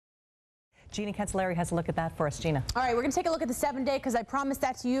Gina Cancelliere has a look at that for us. Gina. All right, we're going to take a look at the 7-day because I promised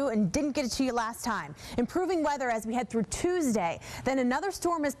that to you and didn't get it to you last time. Improving weather as we head through Tuesday. Then another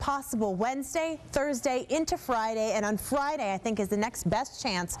storm is possible Wednesday, Thursday, into Friday. And on Friday, I think, is the next best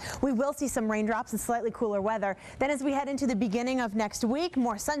chance. We will see some raindrops and slightly cooler weather. Then as we head into the beginning of next week,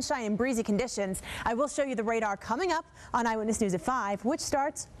 more sunshine and breezy conditions. I will show you the radar coming up on Eyewitness News at 5, which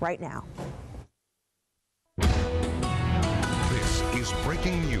starts right now. This is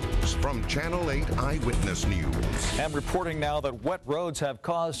breaking news from Channel 8 Eyewitness News. And reporting now that wet roads have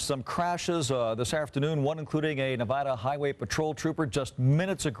caused some crashes this afternoon, one including a Nevada Highway Patrol trooper just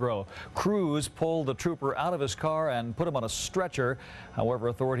minutes ago. Crews pulled the trooper out of his car and put him on a stretcher. However,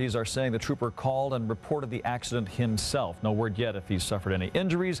 authorities are saying the trooper called and reported the accident himself. No word yet if he's suffered any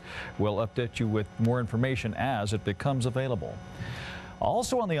injuries. We'll update you with more information as it becomes available.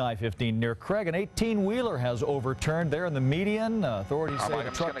 Also on the I-15 near Craig, an 18-wheeler has overturned there in the median. Authorities say the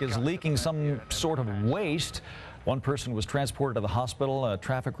truck is leaking some sort of waste. One person was transported to the hospital.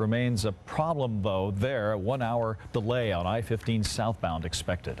 Traffic remains a problem, though, there. A 1-hour delay on I-15 southbound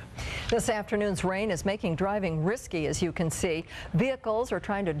expected. This afternoon's rain is making driving risky, as you can see. Vehicles are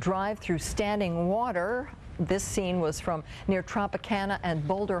trying to drive through standing water. This scene was from near Tropicana and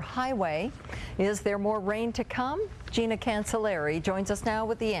Boulder Highway. Is there more rain to come? Gina Cancelliere joins us now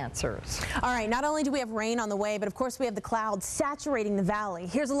with the answers. All right, not only do we have rain on the way, but of course we have the clouds saturating the valley.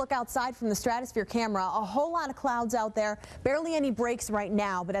 Here's a look outside from the stratosphere camera. A whole lot of clouds out there, barely any breaks right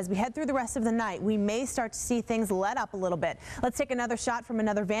now, but as we head through the rest of the night, we may start to see things let up a little bit. Let's take another shot from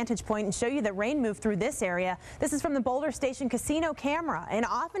another vantage point and show you that rain moved through this area. This is from the Boulder Station Casino camera, and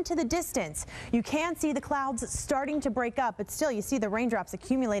off into the distance, you can see the clouds starting to break up, but still you see the raindrops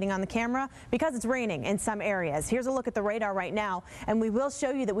accumulating on the camera because it's raining in some areas. Here's a look at the radar right now, and we will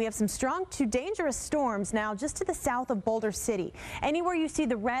show you that we have some strong to dangerous storms now just to the south of Boulder City. Anywhere you see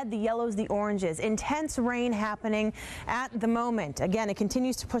the red, the yellows, the oranges, intense rain happening at the moment. Again, it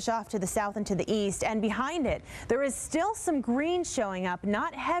continues to push off to the south and to the east, and behind it there is still some green showing up.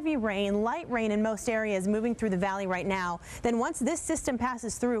 Not heavy rain, light rain in most areas moving through the valley right now. Then once this system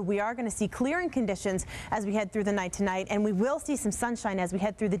passes through, we are going to see clearing conditions as we head through the night tonight, and we will see some sunshine as we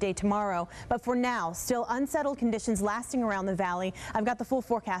head through the day tomorrow. But for now, still unsettled conditions lasting around the valley. I've got the full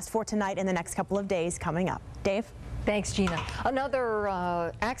forecast for tonight and the next couple of days coming up. Dave? Thanks, Gina. Another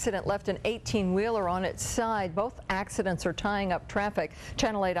accident left an 18-wheeler on its side. Both accidents are tying up traffic.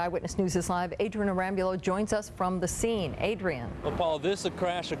 Channel 8 Eyewitness News is live. Adrian Arambulo joins us from the scene. Adrian. Well, Paula, this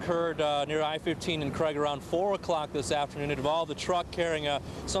crash occurred near I-15 in Craig around 4 o'clock this afternoon. It involved a truck carrying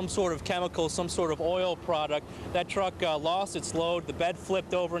some sort of chemical, some sort of oil product. That truck lost its load. The bed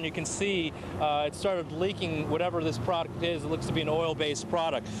flipped over, and you can see it started leaking whatever this product is. It looks to be an oil-based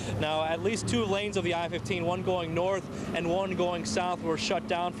product. Now, at least 2 lanes of the I-15, one going north and one going south, were shut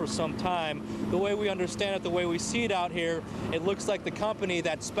down for some time. The way we understand it, the way we see it out here, it looks like the company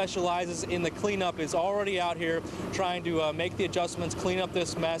that specializes in the cleanup is already out here trying to make the adjustments, clean up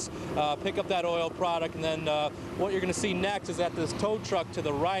this mess, pick up that oil product, and then what you're going to see next is that this tow truck to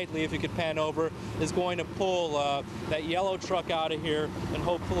the right, Lee, if you could pan over, is going to pull that yellow truck out of here and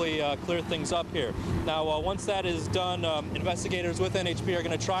hopefully clear things up here. Now, once that is done, investigators with NHP are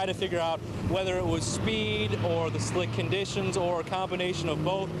going to try to figure out whether it was speed or the slick conditions or a combination of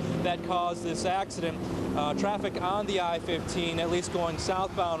both that caused this accident. Traffic on the I-15, at least going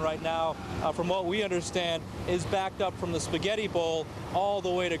southbound right now, from what we understand, is backed up from the Spaghetti Bowl all the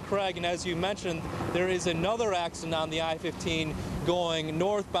way to Craig. And as you mentioned, there is another accident on the I-15 going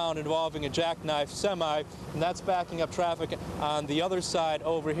northbound involving a jackknife semi, and that's backing up traffic on the other side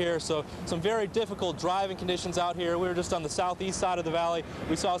over here. So some very difficult driving conditions out here. We were just on the southeast side of the valley.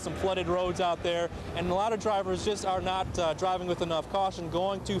 We saw some flooded roads out there, and a lot of drivers just are not driving with enough caution,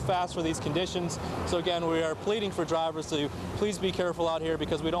 going too fast for these conditions. So again, we are pleading for drivers to please be careful out here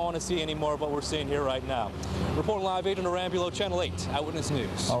because we don't want to see any more of what we're seeing here right now. Reporting live, Adrian Arambulo, Channel 8 Eyewitness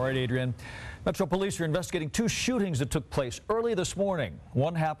News. All right, Adrian. Metro Police are investigating 2 shootings that took place early this morning.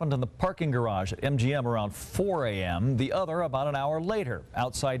 One happened in the parking garage at MGM around 4 a.m. The other about an hour later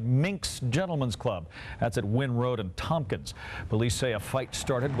outside Mink's Gentlemen's Club. That's at Wynn Road and Tompkins. Police say a fight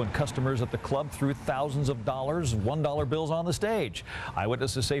started when customers at the club threw thousands of dollars, $1 bills on the stage.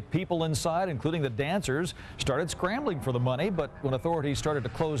 Eyewitnesses say people inside, including the dancers, started scrambling for the money, but when authorities started to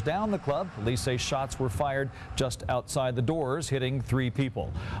close down the club, police say shots were fired just outside the doors, hitting 3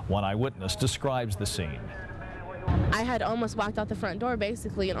 people. One eyewitness describes the scene. I had almost walked out the front door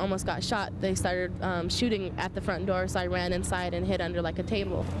basically and almost got shot. They started shooting at the front door, so I ran inside and hid under like a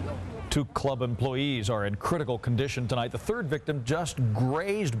table. 2 club employees are in critical condition tonight. The 3rd victim just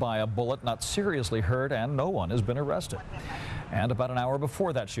grazed by a bullet, not seriously hurt, and no one has been arrested. And about an hour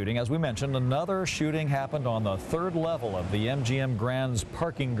before that shooting, as we mentioned, another shooting happened on the third level of the MGM Grand's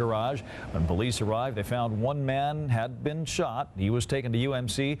parking garage. When police arrived, they found one man had been shot. He was taken to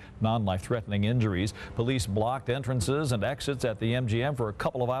UMC, non-life-threatening injuries. Police blocked entrances and exits at the MGM for a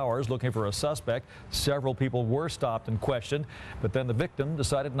couple of hours looking for a suspect. Several people were stopped and questioned, but then the victim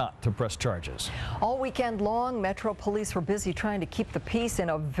decided not to press charges. All weekend long, Metro Police were busy trying to keep the peace in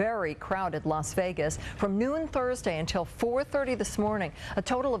a very crowded Las Vegas. From noon Thursday until 4:30 this morning, a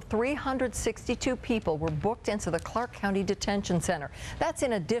total of 362 people were booked into the Clark County Detention Center. That's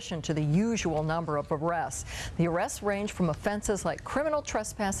in addition to the usual number of arrests. The arrests range from offenses like criminal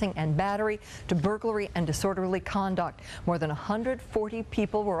trespassing and battery to burglary and disorderly conduct. More than 140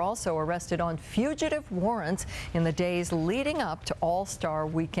 people were also arrested on fugitive warrants in the days leading up to All-Star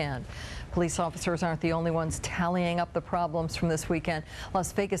Weekend. Police officers aren't the only ones tallying up the problems from this weekend.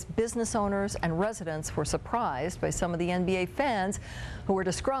 Las Vegas business owners and residents were surprised by some of the NBA fans who were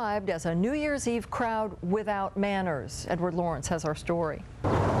described as a New Year's Eve crowd without manners. Edward Lawrence has our story.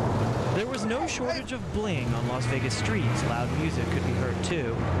 There was no shortage of bling on Las Vegas streets. Loud music could be heard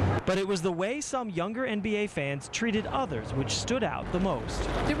too. But it was the way some younger NBA fans treated others which stood out the most.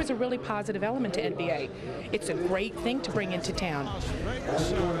 There was a really positive element to NBA. It's a great thing to bring into town,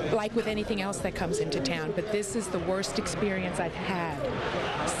 like with anything else that comes into town. But this is the worst experience I've had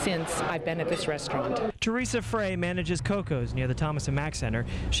since I've been at this restaurant. Teresa Frey manages Coco's near the Thomas Mack Center.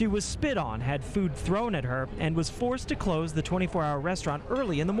 She was spit on, had food thrown at her, and was forced to close the 24-hour restaurant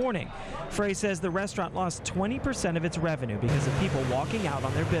early in the morning. Frey says the restaurant lost 20% of its revenue because of people walking out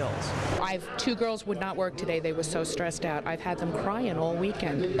on their bills. Two girls would not work today. They were so stressed out. I've had them crying all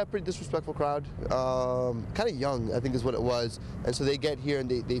weekend. A pretty disrespectful crowd, kind of young, I think is what it was. And so they get here and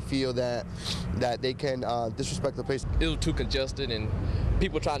they feel that they can disrespect the place. It was too congested, and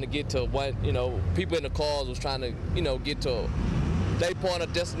people trying to get to people in the cars was trying to, get to their point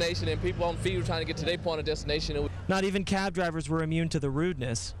of destination, and people on feet were trying to get to their point of destination. Not even cab drivers were immune to the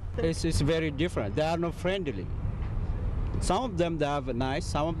rudeness. It's very different. They are not friendly. Some of them, they have a nice,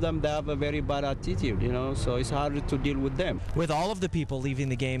 some of them, they have a very bad attitude, so it's harder to deal with them. With all of the people leaving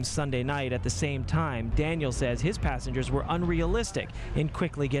the game Sunday night at the same time, Daniel says his passengers were unrealistic in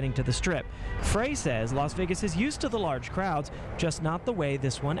quickly getting to the Strip. Frey says Las Vegas is used to the large crowds, just not the way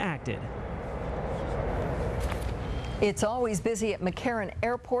this one acted. It's always busy at McCarran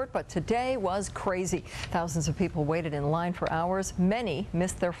Airport, but today was crazy. Thousands of people waited in line for hours. Many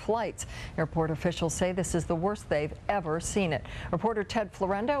missed their flights. Airport officials say this is the worst they've ever seen it. Reporter Ted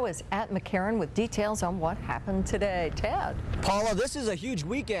Florendo is at McCarran with details on what happened today. Ted. Paula, this is a huge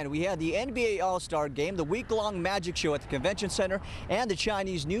weekend. We had the NBA All-Star Game, the week-long magic show at the Convention Center, and the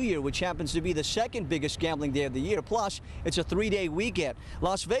Chinese New Year, which happens to be the second biggest gambling day of the year. Plus, it's a three-day weekend.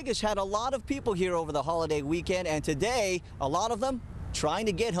 Las Vegas had a lot of people here over the holiday weekend, and today, a lot of them trying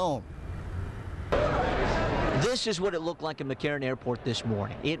to get home. This is what it looked like at McCarran Airport this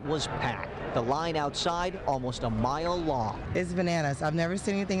morning. It was packed. The line outside almost a mile long. It's bananas. I've never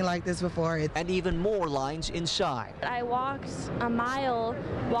seen anything like this before. And even more lines inside. I walked a mile,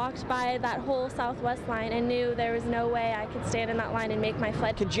 walked by that whole Southwest line, and knew there was no way I could stand in that line and make my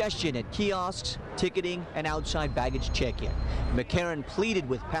flight. Congestion at kiosks, ticketing, and outside baggage check-in. McCarran pleaded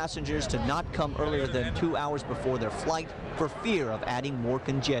with passengers to not come earlier than 2 hours before their flight for fear of adding more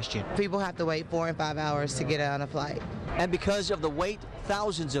congestion. People have to wait 4 and 5 hours to get on a flight. And because of the wait,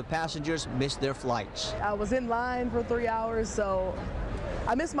 thousands of passengers missed their flights. I was in line for 3 hours, so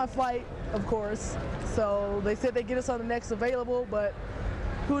I missed my flight, of course. So they said they'd get us on the next available, but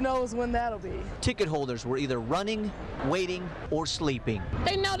who knows when that'll be. Ticket holders were either running, waiting, or sleeping.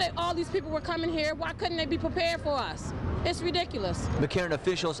 They know that all these people were coming here. Why couldn't they be prepared for us? It's ridiculous. McCarran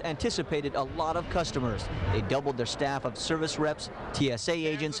officials anticipated a lot of customers. They doubled their staff of service reps, TSA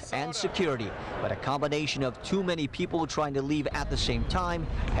agents, and security. But a combination of too many people trying to leave at the same time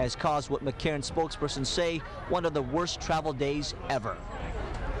has caused what McCarran spokespersons say one of the worst travel days ever.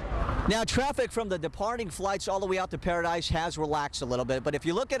 Now, traffic from the departing flights all the way out to Paradise has relaxed a little bit, but if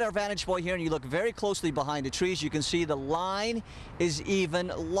you look at our vantage point here and you look very closely behind the trees, you can see the line is even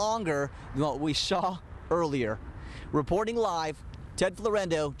longer than what we saw earlier. Reporting live, Ted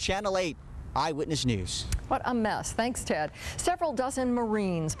Florendo, Channel 8, Eyewitness News. What a mess. Thanks, Ted. Several dozen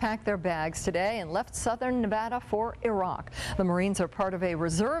Marines packed their bags today and left southern Nevada for Iraq. The Marines are part of a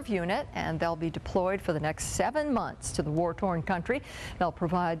reserve unit, and they'll be deployed for the next 7 months to the war-torn country. They'll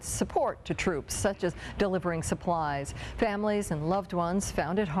provide support to troops, such as delivering supplies. Families and loved ones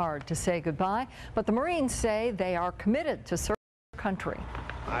found it hard to say goodbye, but the Marines say they are committed to serving their country.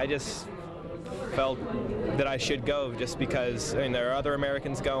 I just felt that I should go just because, I mean, there are other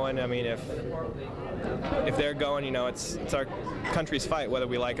Americans going. I mean, if they're going, you know, it's our country's fight, whether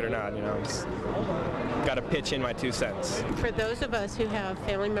we like it or not, you know. It's got to pitch in my 2 cents. For those of us who have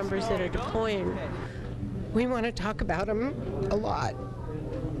family members that are deploying, we want to talk about them a lot.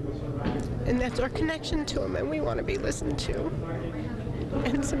 And that's our connection to them, and we want to be listened to.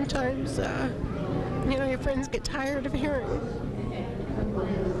 And sometimes, you know, your friends get tired of hearing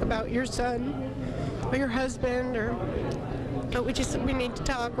about your son or your husband, but we need to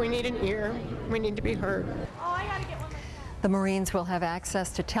talk, we need an ear, we need to be heard. The Marines will have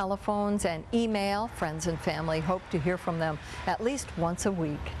access to telephones and email. Friends and family hope to hear from them at least once a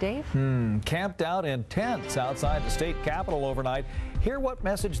week. Dave? Camped out in tents outside the state capitol overnight. Hear what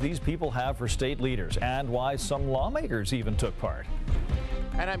message these people have for state leaders and why some lawmakers even took part.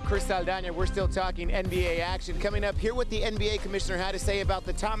 And I'm Chris Saldaña. We're still talking NBA action. Coming up, hear what the NBA commissioner had to say about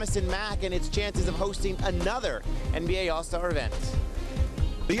the Thomas and Mack and its chances of hosting another NBA All-Star event.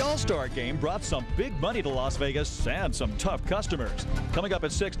 The All-Star Game brought some big money to Las Vegas and some tough customers. Coming up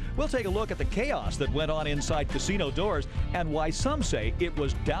at 6, we'll take a look at the chaos that went on inside casino doors and why some say it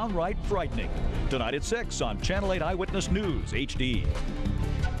was downright frightening. Tonight at 6 on Channel 8 Eyewitness News HD.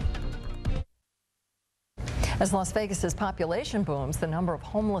 As Las Vegas's population booms, the number of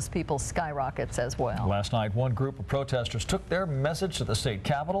homeless people skyrockets as well. Last night, one group of protesters took their message to the state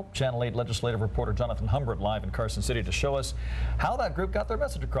capitol. Channel 8 legislative reporter Jonathan Humbert live in Carson City to show us how that group got their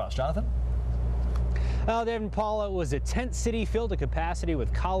message across. Jonathan? David and Paula, it was a tent city filled to capacity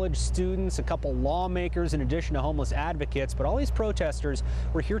with college students, a couple lawmakers, in addition to homeless advocates. But all these protesters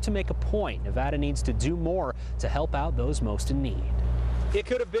were here to make a point. Nevada needs to do more to help out those most in need. It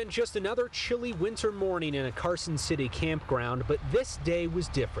could have been just another chilly winter morning in a Carson City campground, but this day was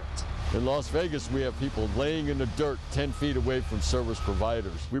different. In Las Vegas, we have people laying in the dirt 10 feet away from service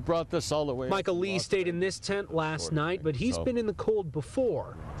providers. We brought this all the way. Michael Lee stayed in this tent last night, but he's been in the cold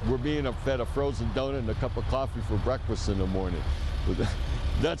before. We're being fed a frozen donut and a cup of coffee for breakfast in the morning.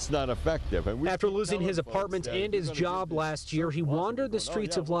 That's not effective. And after losing his apartment and his job last year, he wandered the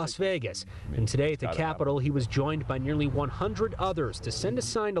streets of Las Vegas. And today at the Capitol, he was joined by nearly 100 others to send a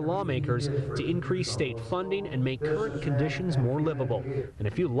sign to lawmakers to increase state funding and make current conditions more livable. And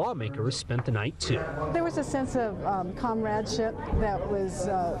a few lawmakers spent the night, too. There was a sense of comradeship that was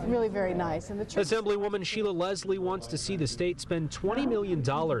really very nice. And the Assemblywoman Sheila Leslie wants to see the state spend $20 million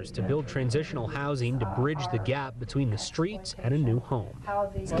to build transitional housing to bridge the gap between the streets and a new home.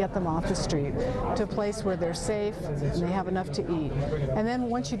 Get them off the street to a place where they're safe and they have enough to eat. And then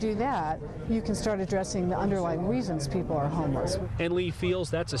once you do that, you can start addressing the underlying reasons people are homeless. And Lee feels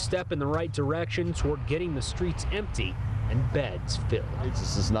that's a step in the right direction toward getting the streets empty and beds filled.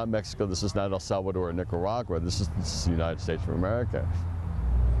 This is not Mexico, this is not El Salvador or Nicaragua, this is the United States of America.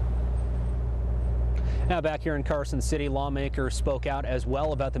 Now back here in Carson City, lawmakers spoke out as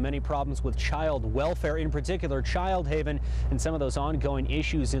well about the many problems with child welfare, in particular Child Haven, and some of those ongoing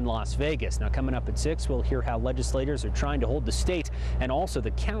issues in Las Vegas. Now coming up at 6, we'll hear how legislators are trying to hold the state and also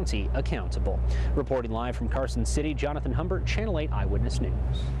the county accountable. Reporting live from Carson City, Jonathan Humbert, Channel 8 Eyewitness News.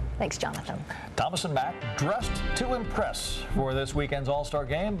 Thanks, Jonathan. Thomas and Mack dressed to impress for this weekend's All-Star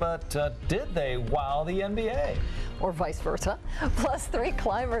Game, but did they wow the NBA? Or vice versa. Plus, 3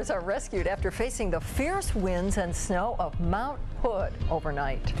 climbers are rescued after facing the fierce winds and snow of Mount Hood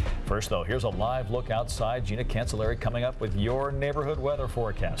overnight. First, though, here's a live look outside. Gina Cancelliere coming up with your neighborhood weather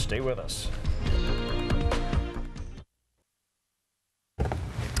forecast. Stay with us.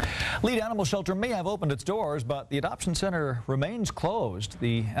 Lead Animal Shelter may have opened its doors, but the adoption center remains closed.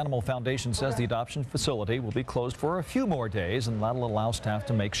 The Animal Foundation says the adoption facility will be closed for a few more days, and that'll allow staff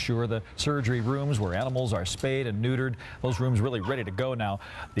to make sure the surgery rooms where animals are spayed and neutered, those rooms really ready to go now.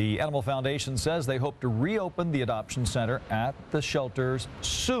 The Animal Foundation says they hope to reopen the adoption center at the shelters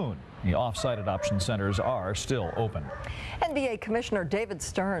soon. The off-site adoption centers are still open. NBA Commissioner David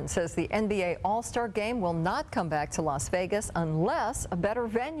Stern says the NBA All-Star Game will not come back to Las Vegas unless a better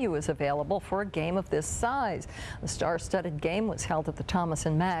venue is available for a game of this size. The star-studded game was held at the Thomas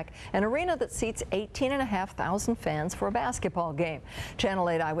and Mack, an arena that seats 18,500 fans for a basketball game. Channel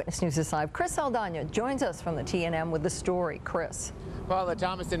 8 Eyewitness News is live. Chris Saldaña joins us from the TNM with the story. Chris. Well, the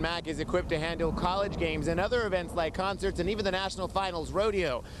Thomas and Mack is equipped to handle college games and other events like concerts and even the National Finals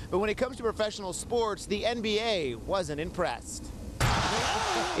rodeo. But when it comes to professional sports, the NBA wasn't impressed.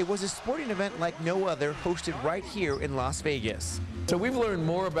 It was a sporting event like no other, hosted right here in Las Vegas. So we've learned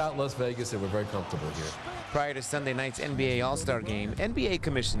more about Las Vegas and we're very comfortable here. Prior to Sunday night's NBA All-Star Game, NBA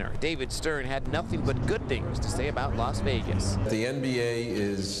Commissioner David Stern had nothing but good things to say about Las Vegas. The NBA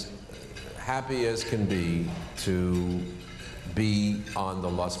is happy as can be to be on the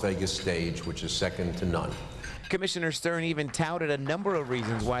Las Vegas stage, which is second to none. Commissioner Stern even touted a number of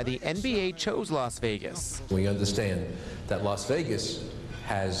reasons why the NBA chose Las Vegas. We understand that Las Vegas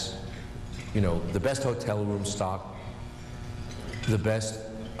has, you know, the best hotel room stock, the best,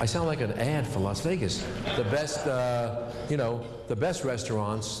 I sound like an ad for Las Vegas, the best, you know, the best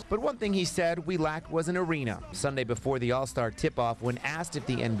restaurants. But one thing he said we lacked was an arena. Sunday before the All-Star tip-off, when asked if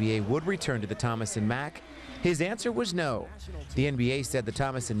the NBA would return to the Thomas & Mack, his answer was no. The NBA said the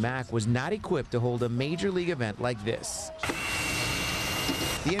Thomas & Mack was not equipped to hold a major league event like this.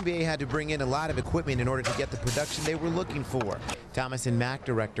 The NBA had to bring in a lot of equipment in order to get the production they were looking for. Thomas & Mack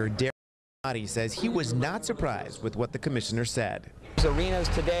director Adrian says he was not surprised with what the commissioner said. Arenas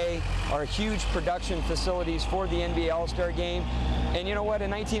today are huge production facilities for the NBA All-Star Game. And you know what? In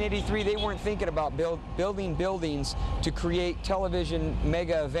 1983, they weren't thinking about building buildings to create television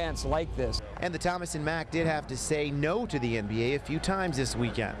mega events like this. And the Thomas & Mack did have to say no to the NBA a few times this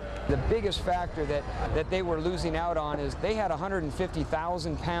weekend. The biggest factor that they were losing out on is they had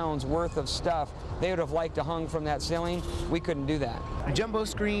 150,000 pounds worth of stuff they would have liked to hung from that ceiling. We couldn't do that. Jumbo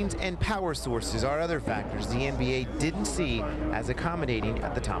screens and power sources are other factors the NBA didn't see as accommodating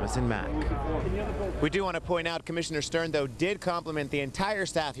at the Thomas & Mack. We do want to point out Commissioner Stern, though, did compliment the entire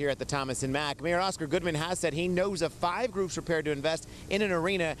staff here at the Thomas & Mack. Mayor Oscar Goodman has said he knows of 5 groups prepared to invest in an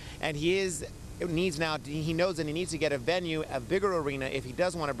arena, and he knows that he needs to get a venue, a bigger arena, if he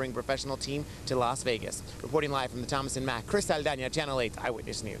does want to bring a professional team to Las Vegas. Reporting live from the Thomas & Mack, Chris Saldaña, Channel 8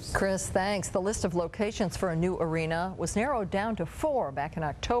 Eyewitness News. Chris, thanks. The list of locations for a new arena was narrowed down to 4 back in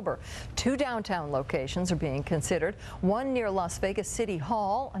October. 2 downtown locations are being considered, one near Las Vegas City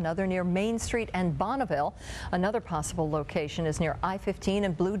Hall, another near Main Street and Bonneville. Another possible location is near I-15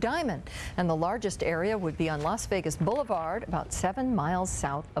 and Blue Diamond, and the largest area would be on Las Vegas Boulevard, about 7 miles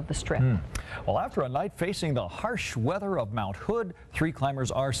south of the Strip. Well, after a night facing the harsh weather of Mount Hood, 3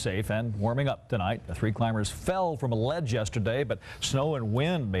 climbers are safe and warming up tonight. The 3 climbers fell from a ledge yesterday, but snow and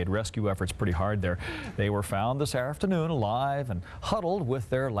wind made rescue efforts pretty hard there. They were found this afternoon alive and huddled with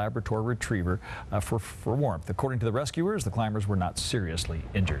their Labrador retriever for warmth. According to the rescuers, the climbers were not seriously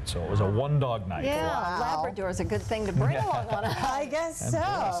injured, so it was a one-dog night. Yeah, Labrador is a good thing to bring along on a hike. I guess and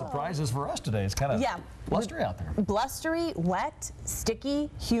so. Surprises for us today. It's kind of blustery out there. Blustery, wet, sticky,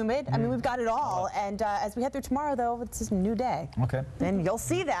 humid. I mean, we've got it all. And as we head through tomorrow, though, it's a new day. Okay. And you'll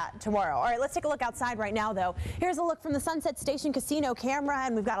see that tomorrow. All right, let's take a look outside right now, though. Here's a look from the Sunset Station Casino camera,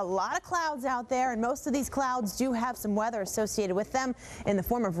 and we've got a lot of clouds out there, and most of these clouds do have some weather associated with them in the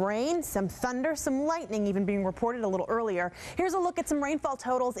form of rain, some thunder, some lightning even being reported a little earlier. Here's a look at some rainfall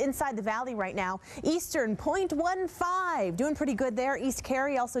totals inside the valley right now. Eastern, 0.15, doing pretty good there. East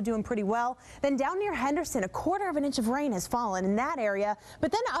Cary also doing pretty well. Then down near Henderson, 1/4 inch of rain has fallen in that area,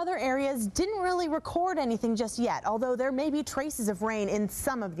 but then other areas didn't really record anything just yet, although there may be traces of rain in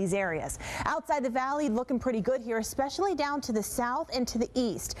some of these areas. Outside the valley, looking pretty good here, especially down to the south and to the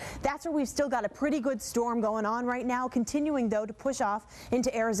east. That's where we've still got a pretty good storm going on right now, continuing though to push off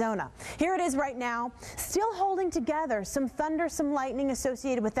into Arizona. Here it is right now, still holding together. Some thunder, some lightning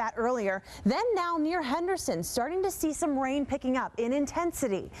associated with that earlier. Then now near Henderson, starting to see some rain picking up in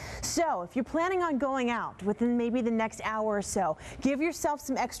intensity. So if you're planning on going out within maybe the next hour or so, give yourself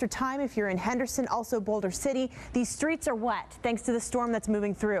some extra time if you're in Henderson, also Boulder City. These streets are wet thanks to the storm that's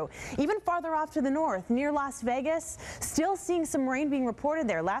moving through. Even farther off to the north, near Las Vegas, still seeing some rain being reported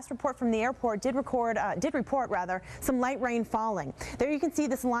there. Last report from the airport did report some light rain falling. There you can see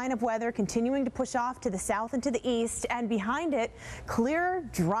this line of weather continuing to push off to the south and to the east, and behind it, clear,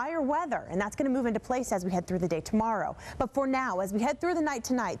 drier weather, and that's going to move into place as we head through the day tomorrow. But for now, as we head through the night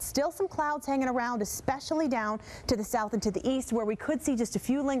tonight, still some clouds hanging around, especially down to the south and to the east, where we could see just a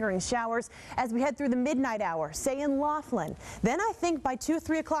few lingering showers as we head through the midnight hour, say in Laughlin. Then I think by 2 or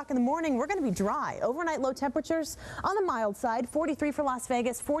 3 o'clock in the morning, we're going to be dry. Overnight low temperatures on the mild side, 43 for Las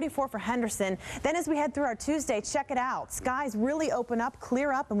Vegas, 44 for Henderson. Then as we head through our Tuesday, check it out. Skies really open up,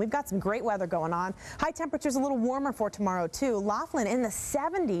 clear up, and we've got some great weather going on. High temperatures a little warmer for tomorrow, too. Laughlin in the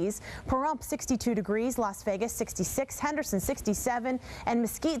 70s, Pahrump 62 degrees, Las Vegas 66, Henderson 67, and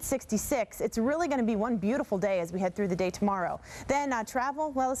Mesquite 66. It's really going to be one beautiful day as we head through the day tomorrow. Then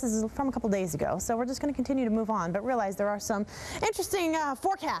travel, well, this is from a couple days ago, so we're just going to continue to move on, but realize there are some interesting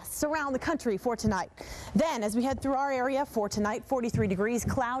forecasts around the country for tonight. Then as we head through our area for tonight, 43 degrees,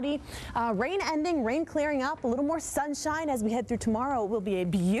 cloudy, rain ending, rain clearing up, a little more sunshine as we head through tomorrow. It will be a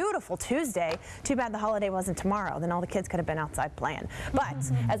beautiful Tuesday. Too bad the holiday wasn't tomorrow, then all the kids could have been outside playing. But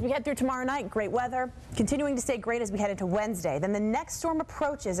as we head through tomorrow night, great weather, continuing to stay great as we head into Wednesday. Then the next storm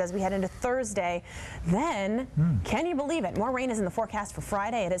approaches as we head into Thursday. Then, can you believe it? More rain is in the forecast for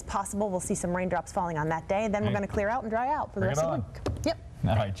Friday. It is possible possible. We'll see some raindrops falling on that day, and then we're going to clear out and dry out for the rest of the week. Yep.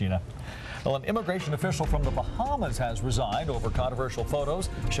 All right, Gina. Well, an immigration official from the Bahamas has resigned over controversial photos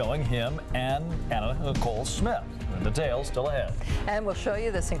showing him and Anna Nicole Smith. The details still ahead. And we'll show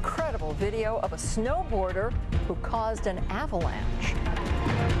you this incredible video of a snowboarder who caused an avalanche.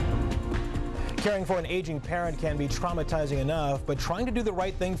 Caring for an aging parent can be traumatizing enough, but trying to do the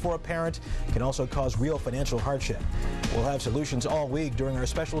right thing for a parent can also cause real financial hardship. We'll have solutions all week during our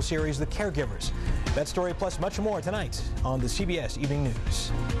special series, The Caregivers. That story plus much more tonight on the CBS Evening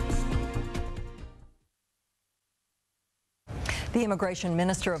News. The immigration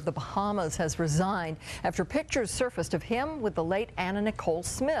minister of the Bahamas has resigned after pictures surfaced of him with the late Anna Nicole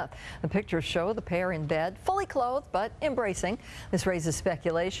Smith. The pictures show the pair in bed, fully clothed but embracing. This raises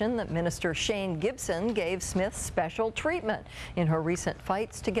speculation that Minister Shane Gibson gave Smith special treatment in her recent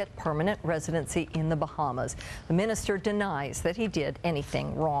fights to get permanent residency in the Bahamas. The minister denies that he did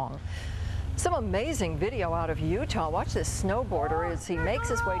anything wrong. Some amazing video out of Utah. Watch this snowboarder as he makes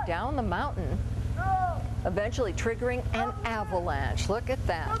his way down the mountain, eventually triggering an avalanche. Look at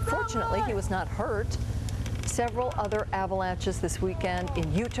that. Fortunately, he was not hurt. Several other avalanches this weekend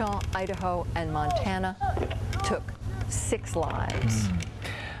in Utah, Idaho, and Montana took 6 lives.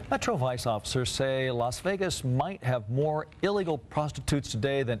 Metro Vice officers say Las Vegas might have more illegal prostitutes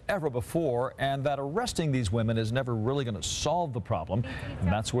today than ever before, and that arresting these women is never really going to solve the problem.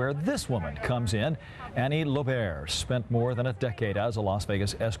 And that's where this woman comes in. Annie Lobert spent more than a decade as a Las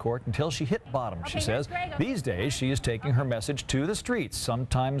Vegas escort until she hit bottom, she says. These days, she is taking her message to the streets,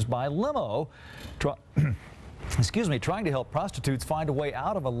 sometimes by limo, trying to help prostitutes find a way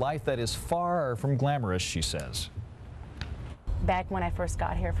out of a life that is far from glamorous, she says. Back when I first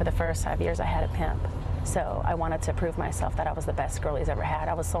got here, for the first 5 years, I had a pimp. So I wanted to prove myself that I was the best girl he's ever had.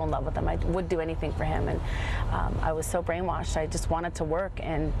 I was so in love with him. I would do anything for him. And I was so brainwashed. I just wanted to work.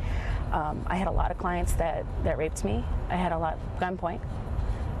 And I had a lot of clients that raped me. I had a lot gunpoint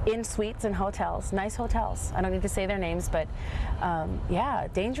in suites and hotels, nice hotels. I don't need to say their names, but yeah,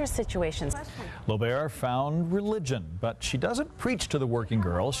 dangerous situations. Lobert found religion, but she doesn't preach to the working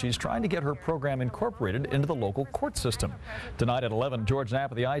girl. She's trying to get her program incorporated into the local court system. Tonight at 11, George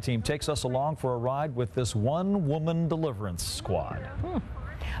Knapp of the I-Team takes us along for a ride with this one-woman deliverance squad.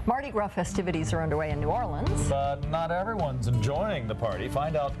 Mardi Gras festivities are underway in New Orleans. But not everyone's enjoying the party.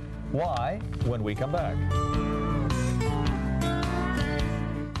 Find out why when we come back.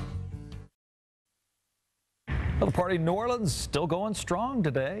 Well, the party in New Orleans still going strong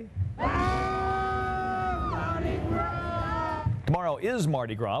today. Tomorrow is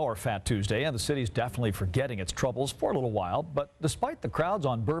Mardi Gras, or Fat Tuesday, and the city's definitely forgetting its troubles for a little while. But despite the crowds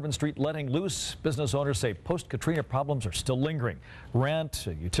on Bourbon Street letting loose, business owners say post-Katrina problems are still lingering. Rent,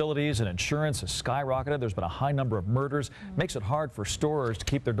 utilities, and insurance has skyrocketed. There's been a high number of murders. Makes it hard for stores to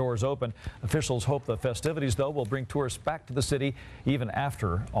keep their doors open. Officials hope the festivities, though, will bring tourists back to the city even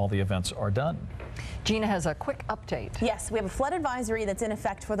after all the events are done. Gina has a quick update. Yes, we have a flood advisory that's in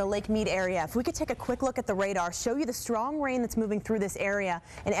effect for the Lake Mead area. If we could take a quick look at the radar, show you the strong rain that's moving through this area,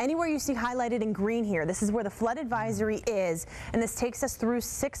 and anywhere you see highlighted in green here, this is where the flood advisory is, and this takes us through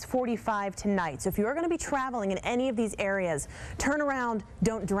 6:45 tonight. So if you're going to be traveling in any of these areas, turn around,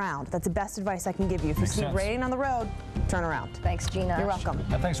 don't drown. That's the best advice I can give you. If you see rain on the road, turn around. Thanks, Gina. You're welcome.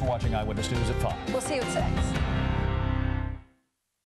 And thanks for watching Eyewitness News at 5. We'll see you at 6.